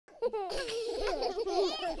Kids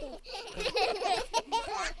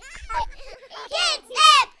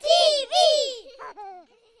App TV!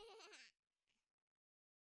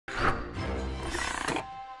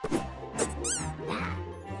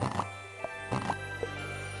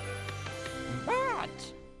 What?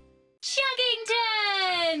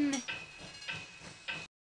 Chuggington!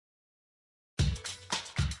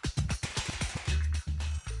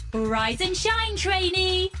 Rise and shine,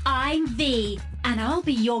 trainee! I'm V, and I'll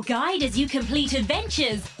be your guide as you complete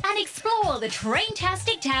adventures and explore the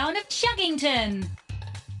traintastic town of Chuggington.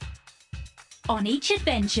 On each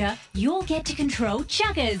adventure, you'll get to control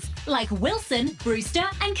chuggers like Wilson, Brewster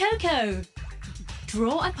and Coco.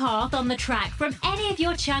 Draw a path on the track from any of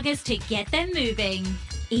your chuggers to get them moving.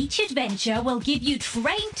 Each adventure will give you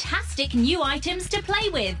traintastic new items to play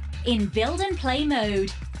with in build and play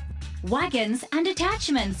mode. Wagons and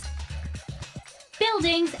attachments,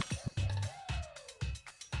 buildings,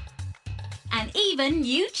 and even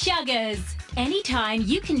new chuggers. Anytime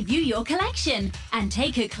you can view your collection and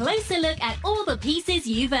take a closer look at all the pieces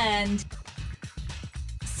you've earned.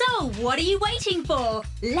 So what are you waiting for?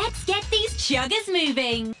 Let's get these chuggers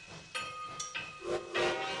moving!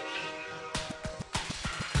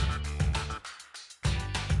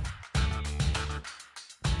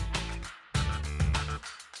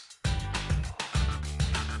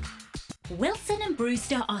 Wilson and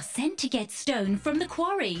Brewster are sent to get stone from the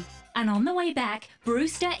quarry. And on the way back,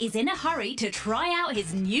 Brewster is in a hurry to try out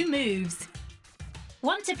his new moves.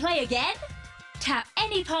 Want to play again? Tap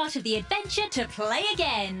any part of the adventure to play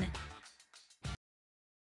again.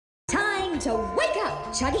 Time to wake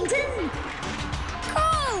up, Chuggington!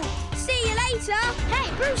 Cool! See you later! Hey,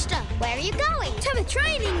 Brewster, where are you going? To the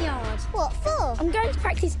training yard. What for? I'm going to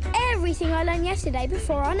practice everything I learned yesterday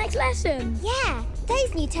before our next lesson. Yeah,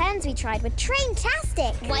 those new turns we tried were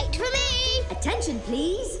traintastic. Wait for me! Attention,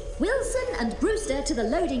 please. Wilson and Brewster to the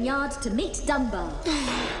loading yard to meet Dunbar.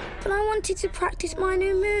 But I wanted to practice my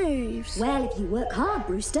new moves. Well, if you work hard,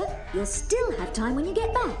 Brewster, you'll still have time when you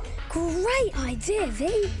get back. Great idea,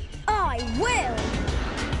 V. I will.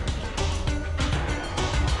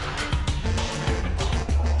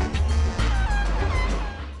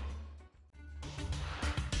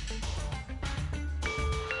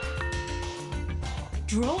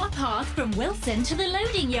 Draw a path from Wilson to the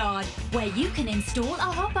loading yard, where you can install a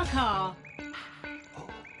hopper car.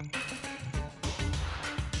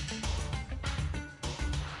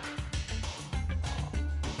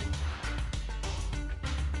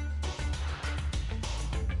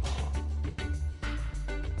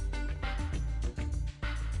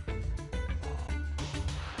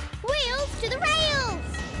 Wheels to the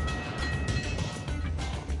rails!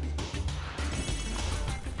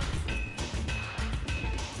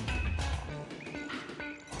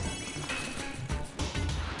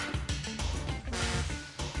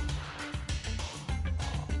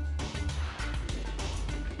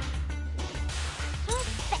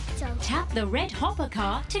 Perfecto! Tap the red hopper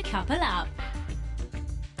car to couple up.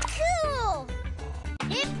 Cool!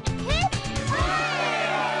 Hip, hip,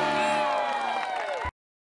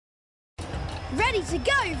 Ready to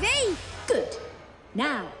go, V. Good.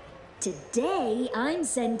 Now, today I'm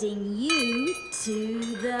sending you to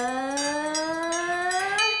the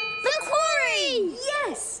quarry!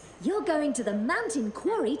 Yes! You're going to the mountain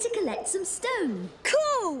quarry to collect some stone.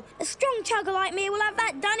 Cool! A strong chugger like me will have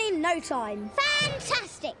that done in no time.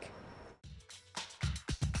 Fantastic!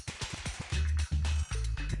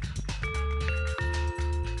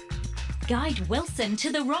 Guide Wilson to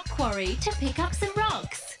the rock quarry to pick up some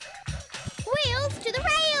rocks. Wheels to the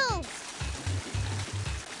rails!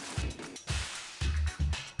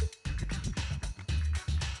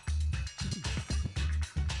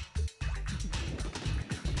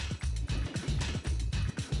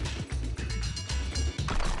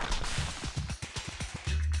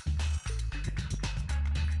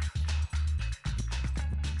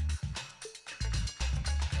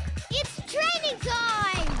 It's training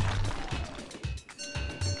time!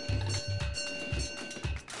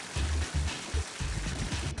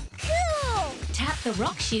 Cool! Tap the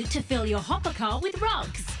rock chute to fill your hopper car with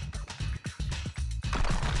rocks.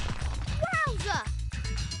 Wowza!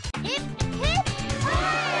 Hip, hip,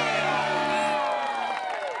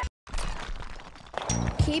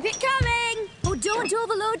 Keep it coming. Oh, don't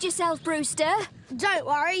overload yourself, Brewster. Don't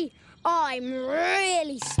worry, I'm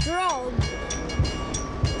really strong.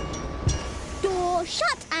 Door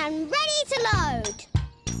shut and ready to load.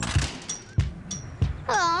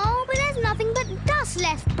 Oh, but there's nothing but dust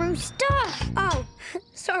left, Brewster. Oh,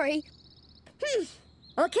 sorry.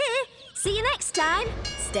 Okay, see you next time.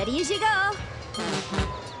 Steady as you go.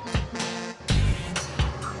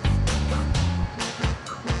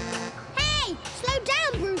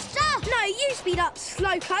 speed up,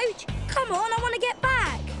 slow coach. Come on, I want to get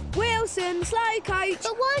back. Wilson, slow coach.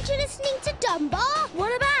 But weren't you listening to Dunbar?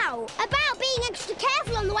 What about? About being extra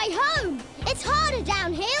careful on the way home. It's harder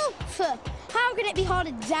downhill. Phew, how can it be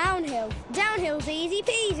harder downhill? Downhill's easy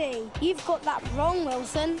peasy. You've got that wrong,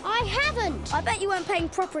 Wilson. I haven't. I bet you weren't paying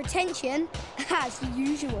proper attention, as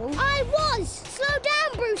usual. I was. Slow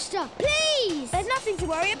down, Brewster, please. There's nothing to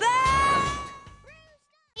worry about.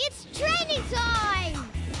 It's training time.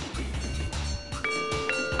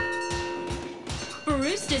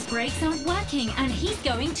 Brewster's brakes aren't working and he's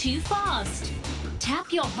going too fast.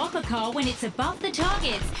 Tap your hopper car when it's above the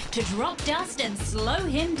targets to drop dust and slow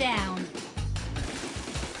him down.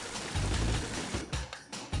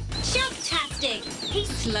 Chuggtastic! He's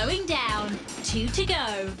slowing down. 2 to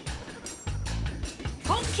go.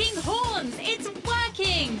 Honking horns! It's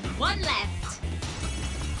working! 1 left.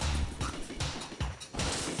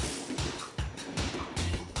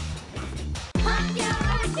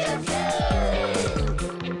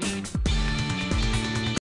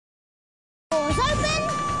 Doors open.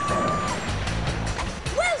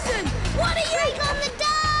 Wilson, what are you? Brake on the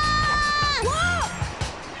dust. What?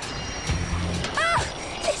 Ah,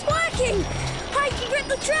 it's working. I can grip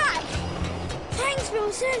the track. Thanks,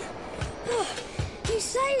 Wilson. Oh, you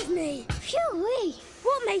saved me. Phew-wee.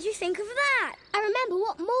 What made you think of that? I remember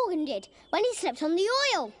what Morgan did when he slipped on the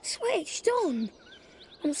oil. Switched on.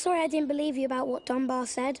 I'm sorry I didn't believe you about what Dunbar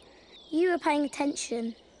said. You were paying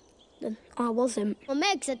attention. I wasn't. Well,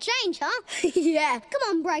 makes a change, huh? Yeah. Come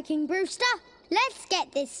on, Braking Brewster. Let's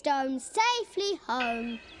get this stone safely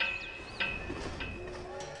home.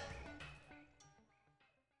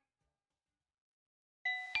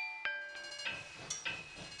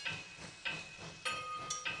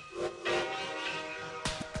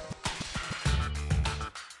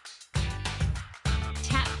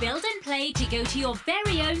 Tap Build and Play to go to your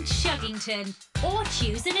very own Chuggington or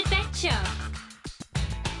choose an adventure.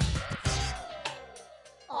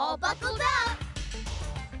 All buckled up.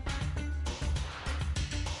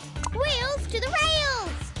 Wheels to the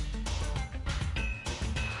rails.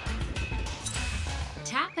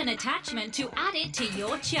 Tap an attachment to add it to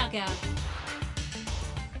your chugger.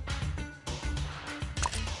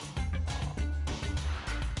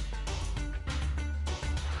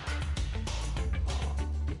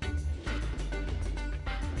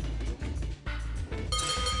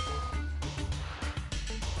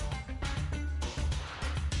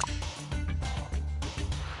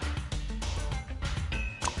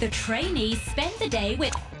 The trainees spend the day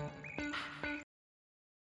with